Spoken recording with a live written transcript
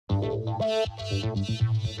Hi,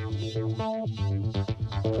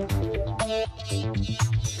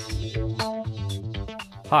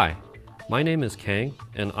 my name is Kang,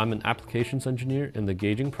 and I'm an applications engineer in the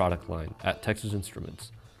gauging product line at Texas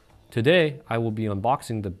Instruments. Today, I will be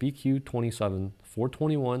unboxing the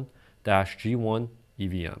bq27421-G1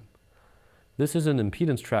 EVM. This is an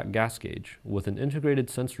impedance track gas gauge with an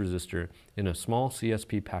integrated sense resistor in a small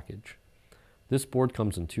CSP package. This board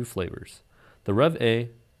comes in two flavors, the Rev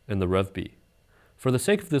A and the Rev B. For the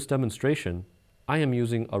sake of this demonstration, I am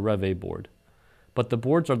using a Rev A board, but the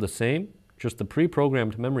boards are the same, just the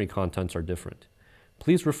pre-programmed memory contents are different.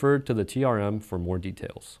 Please refer to the TRM for more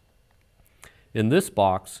details. In this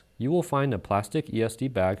box, you will find a plastic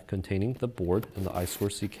ESD bag containing the board and the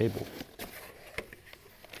I2C cable.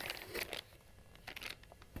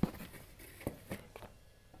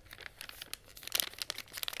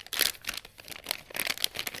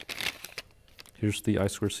 Here's the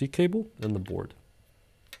I2C cable and the board.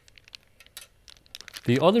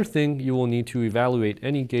 The other thing you will need to evaluate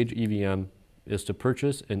any gauge EVM is to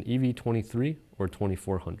purchase an EV23 or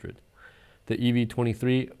 2400. The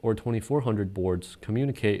EV23 or 2400 boards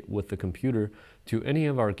communicate with the computer to any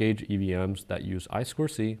of our gauge EVMs that use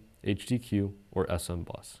I2C, HDQ, or SM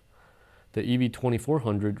bus. The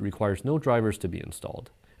EV2400 requires no drivers to be installed,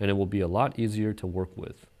 and it will be a lot easier to work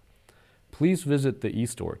with. Please visit the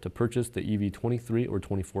eStore to purchase the EV23 or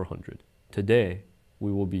 2400. Today,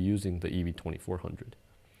 we will be using the EV2400.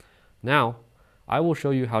 Now, I will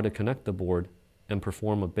show you how to connect the board and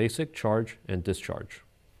perform a basic charge and discharge.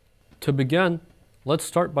 To begin, let's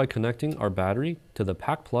start by connecting our battery to the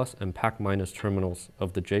Pack Plus and Pack Minus terminals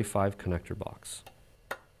of the J5 connector box.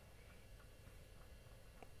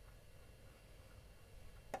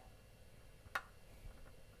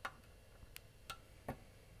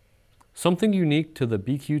 Something unique to the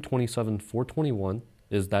bq27421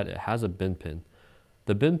 is that it has a bin pin.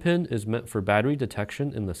 The bin pin is meant for battery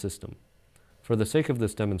detection in the system. For the sake of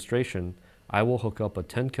this demonstration, I will hook up a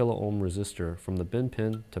 10 kilo ohm resistor from the bin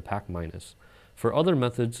pin to Pack Minus. For other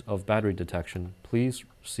methods of battery detection, please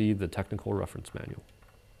see the technical reference manual.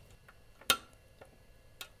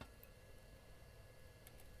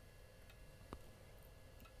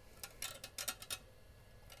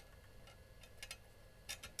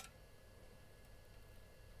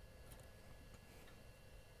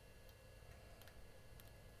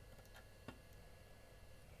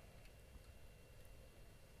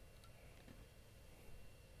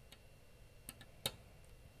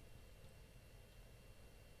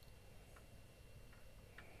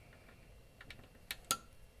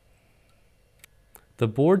 The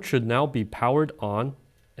board should now be powered on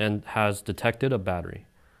and has detected a battery.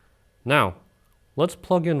 Now, let's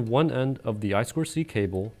plug in one end of the I2C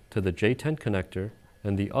cable to the J10 connector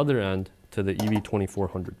and the other end to the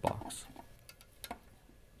EV2400 box.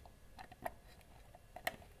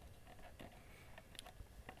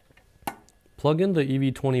 Plug in the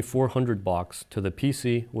EV2400 box to the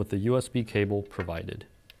PC with the USB cable provided.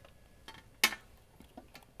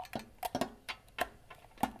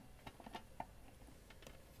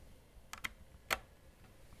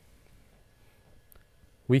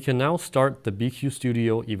 We can now start the BQ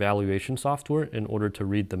Studio evaluation software in order to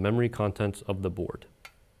read the memory contents of the board.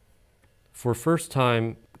 For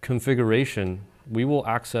first-time configuration, we will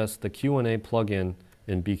access the Q&A plugin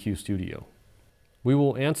in BQ Studio. We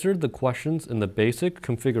will answer the questions in the Basic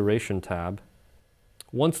Configuration tab.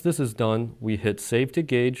 Once this is done, we hit Save to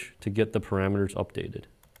Gauge to get the parameters updated.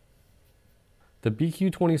 The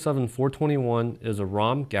bq27421 is a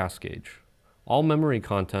ROM gas gauge. All memory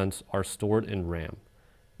contents are stored in RAM.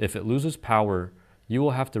 If it loses power, you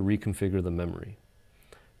will have to reconfigure the memory.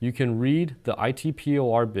 You can read the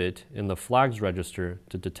ITPOR bit in the flags register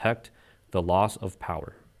to detect the loss of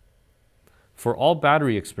power. For all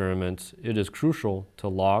battery experiments, it is crucial to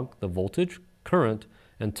log the voltage, current,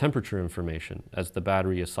 and temperature information as the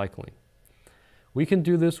battery is cycling. We can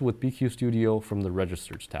do this with BQ Studio from the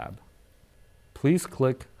Registers tab. Please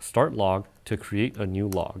click Start Log to create a new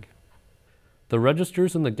log. The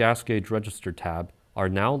registers in the Gas Gauge Register tab are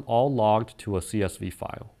now all logged to a CSV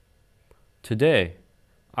file. Today,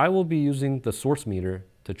 I will be using the source meter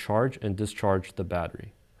to charge and discharge the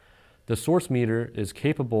battery. The source meter is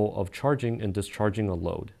capable of charging and discharging a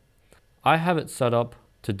load. I have it set up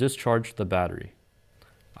to discharge the battery.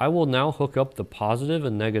 I will now hook up the positive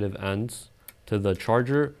and negative ends to the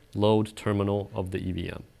charger load terminal of the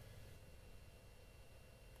EVM.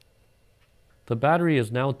 The battery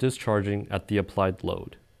is now discharging at the applied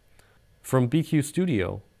load. From BQ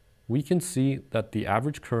Studio, we can see that the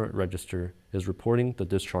average current register is reporting the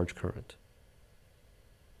discharge current.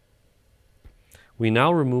 We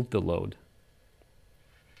now remove the load.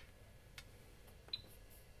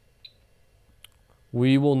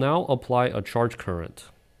 We will now apply a charge current.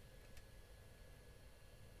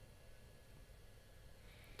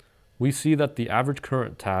 We see that the average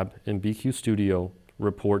current tab in BQ Studio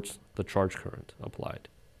reports the charge current applied.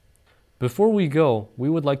 Before we go, we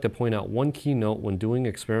would like to point out one key note when doing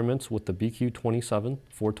experiments with the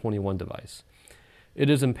bq27421 device.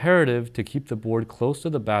 It is imperative to keep the board close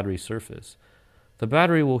to the battery surface. The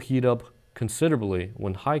battery will heat up considerably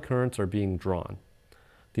when high currents are being drawn.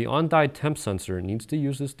 The on-die temp sensor needs to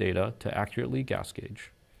use this data to accurately gas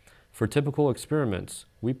gauge. For typical experiments,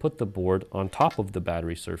 we put the board on top of the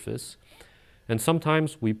battery surface, and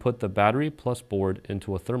sometimes we put the battery plus board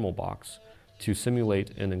into a thermal box to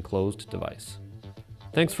simulate an enclosed device.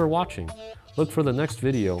 Thanks for watching. Look for the next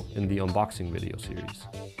video in the unboxing video series.